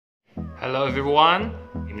Hello everyone,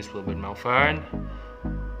 my name is Wilbert Melvern,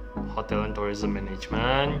 Hotel and Tourism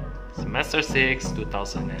Management, Semester 6,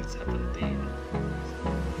 2017.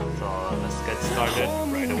 So let's get started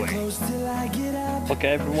right away. Okay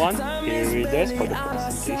everyone, here it is for the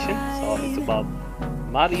presentation. So it's about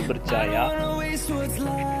Mari Berjaya.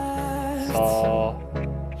 So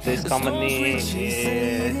this company is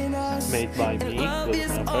made by me,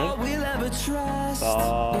 Wilbert Melvern. So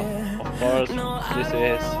of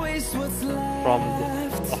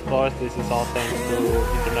course this is all thanks to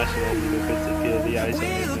international Wilbert subsidiaries in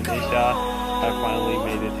Indonesia. I finally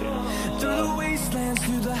made it here. So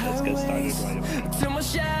let's get started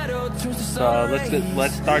right away. So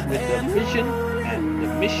let's start with the vision and the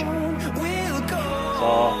mission. So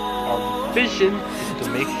our vision is to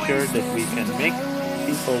make sure that we can make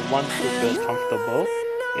people want to feel comfortable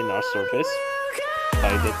in our service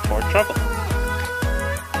guided for travel.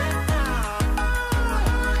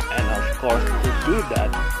 And of course, to do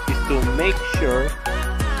that is to make sure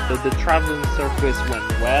that the traveling service went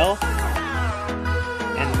well,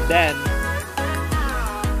 and then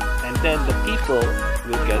the people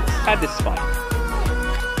will get satisfied.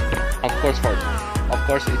 Of course,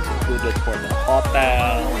 it's included for the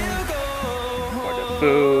hotel, for the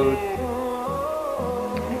food,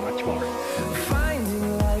 and much more.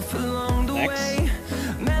 Next,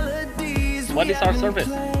 what is our service?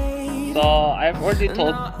 So I've already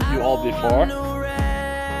told you all before,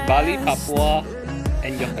 Bali, Papua,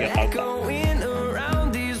 and Yogyakarta.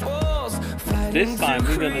 This time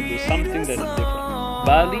we're gonna do something that is different.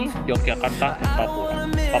 Bali, Yogyakarta, and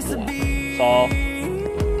Papua. So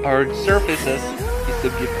our services is to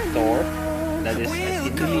give a tour that is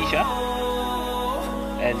in Indonesia,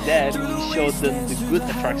 and then we show them the good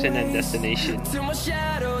attraction and destination,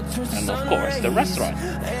 and of course the restaurant.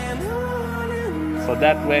 So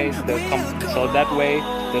that way the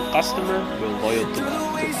customer will loyal to us.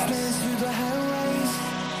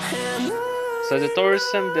 So the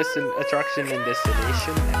tourism attraction and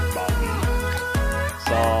destination at Bali.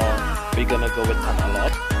 So we're gonna go with Tanah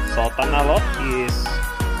Lot. So Tanah Lot is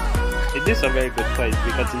a very good place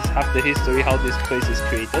because it has the history how this place is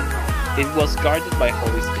created. It was guarded by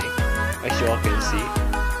Holy Snake. As you all can see,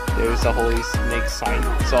 there is a Holy Snake sign.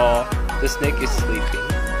 So the snake is sleeping.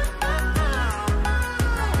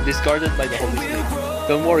 It is guarded by the Holy Snake.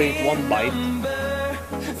 Don't worry, it won't bite.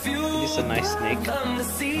 It is a nice snake.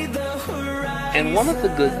 And one of the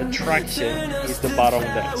good attractions is the Barong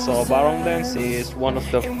Dance. So Barong Dance is one of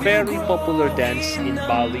the very popular dance in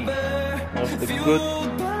Bali.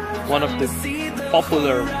 One of the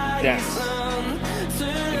popular dance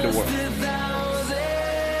in the world.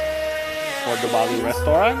 For the Bali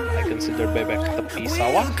restaurant, I consider Bebek Tepi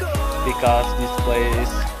Sawah because this place,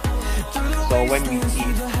 so when we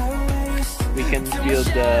eat, we can feel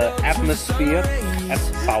the atmosphere at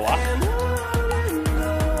Sawah.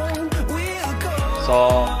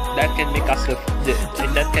 So that can make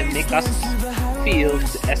us feel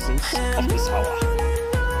the essence of the Sawah.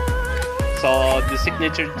 So the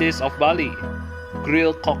signature dish of Bali,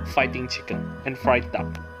 grilled cockfighting chicken and fried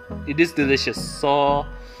duck. It is delicious. So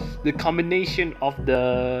the combination of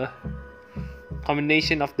the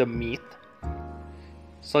meat,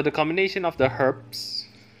 so the combination of the herbs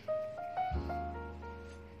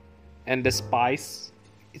and the spice,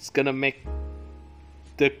 it's gonna make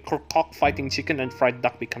the cockfighting chicken and fried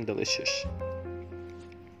duck become delicious.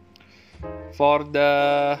 For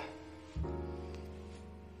the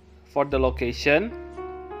location,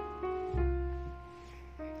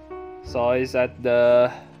 so it's at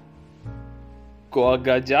the Goa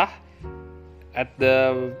Gajah at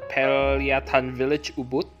the Peliatan village,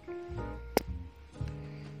 Ubud.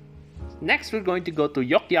 Next, we're going to go to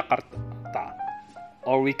Yogyakarta,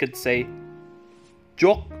 or we could say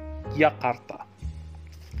Yogyakarta.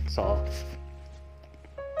 So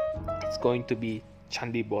it's going to be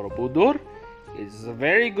Candi Borobudur. It's a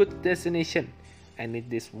very good destination, and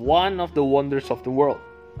it is one of the wonders of the world.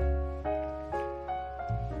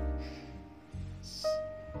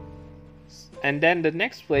 And then the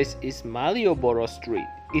next place is Malioboro Street.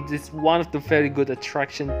 It is one of the very good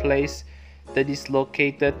attraction place that is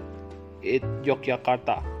located in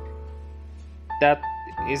Yogyakarta. That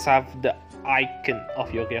is have the icon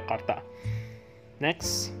of Yogyakarta.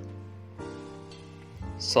 Next.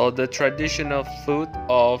 So the traditional food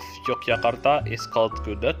of Yogyakarta is called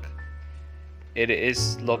gudeg. It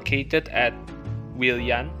is located at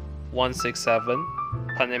Wilyan 167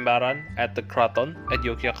 Panembaran at the Kraton at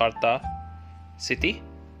Yogyakarta City.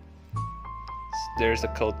 There's a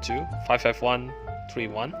code too,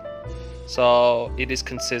 55131. So it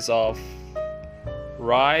consists of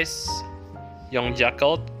rice, young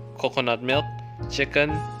jackal, coconut milk,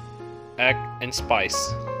 chicken, egg, and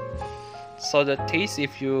spice. So the taste,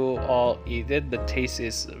 if you all eat it, the taste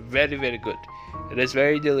is very good. It is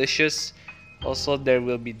very delicious. Also, there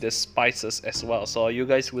will be the spices as well, so you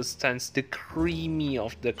guys will sense the creamy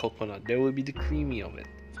of the coconut. There will be the creamy of it.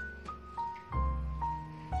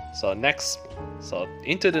 So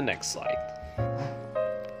into the next slide.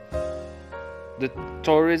 The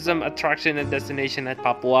tourism attraction and destination at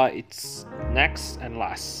Papua, it's next and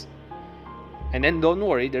last. And then don't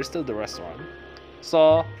worry, there's still the restaurant.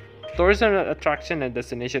 So tourism attraction and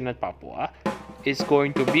destination at Papua is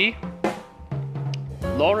going to be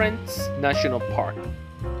Lawrence National Park.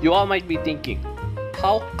 You all might be thinking,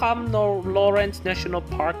 how come Lawrence National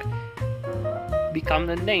Park become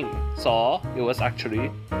the name? So it was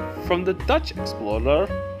actually from the Dutch explorer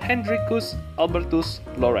Hendrikus Albertus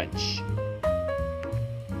Lawrence.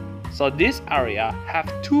 So this area have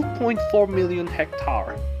 2.4 million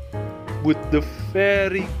hectares with the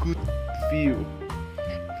very good view.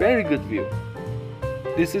 Very good view.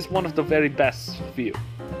 This is one of the very best view.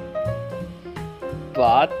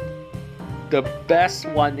 But the best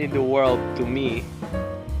one in the world to me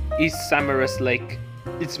is Samaras Lake.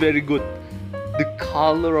 It's very good. The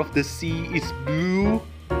color of the sea is blue.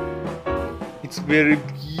 It's very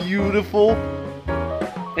beautiful.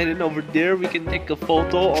 And then over there we can take a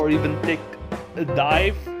photo or even take a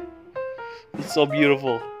dive. It's so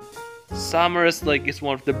beautiful. Samaras Lake is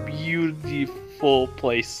one of the beautiful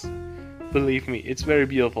place. Believe me, it's very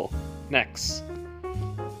beautiful. Next.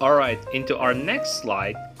 Alright, into our next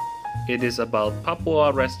slide. It is about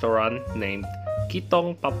Papua restaurant named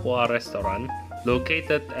Kitong Papua Restaurant,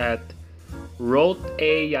 located at Road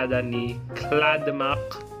A Yadani,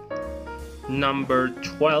 Klademak, number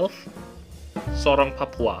 12, Sorong,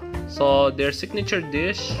 Papua. So their signature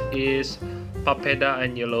dish is papeda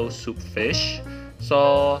and yellow soup fish.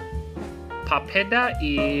 So papeda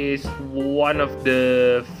is one of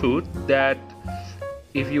the food that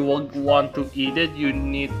if you want to eat it, you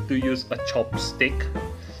need to use a chopstick.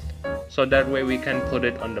 So that way we can put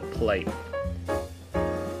it on the plate.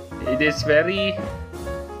 It is very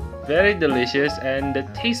delicious, and the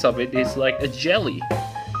taste of it is like a jelly.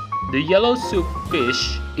 The yellow soup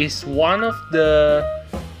fish is one of the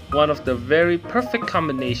very perfect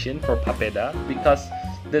combination for papeda, because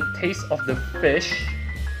the taste of the fish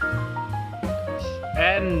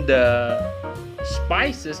and the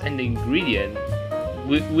spices and the ingredient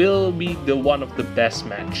will be the one of the best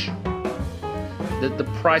match. The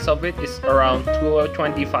price of it is around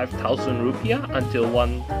 25,000 rupiah until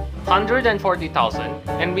 140,000,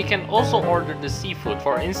 and we can also order the seafood,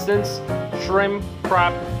 for instance shrimp,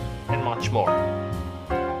 crab, and much more.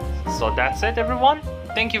 So that's it everyone.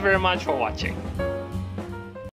 Thank you very much for watching.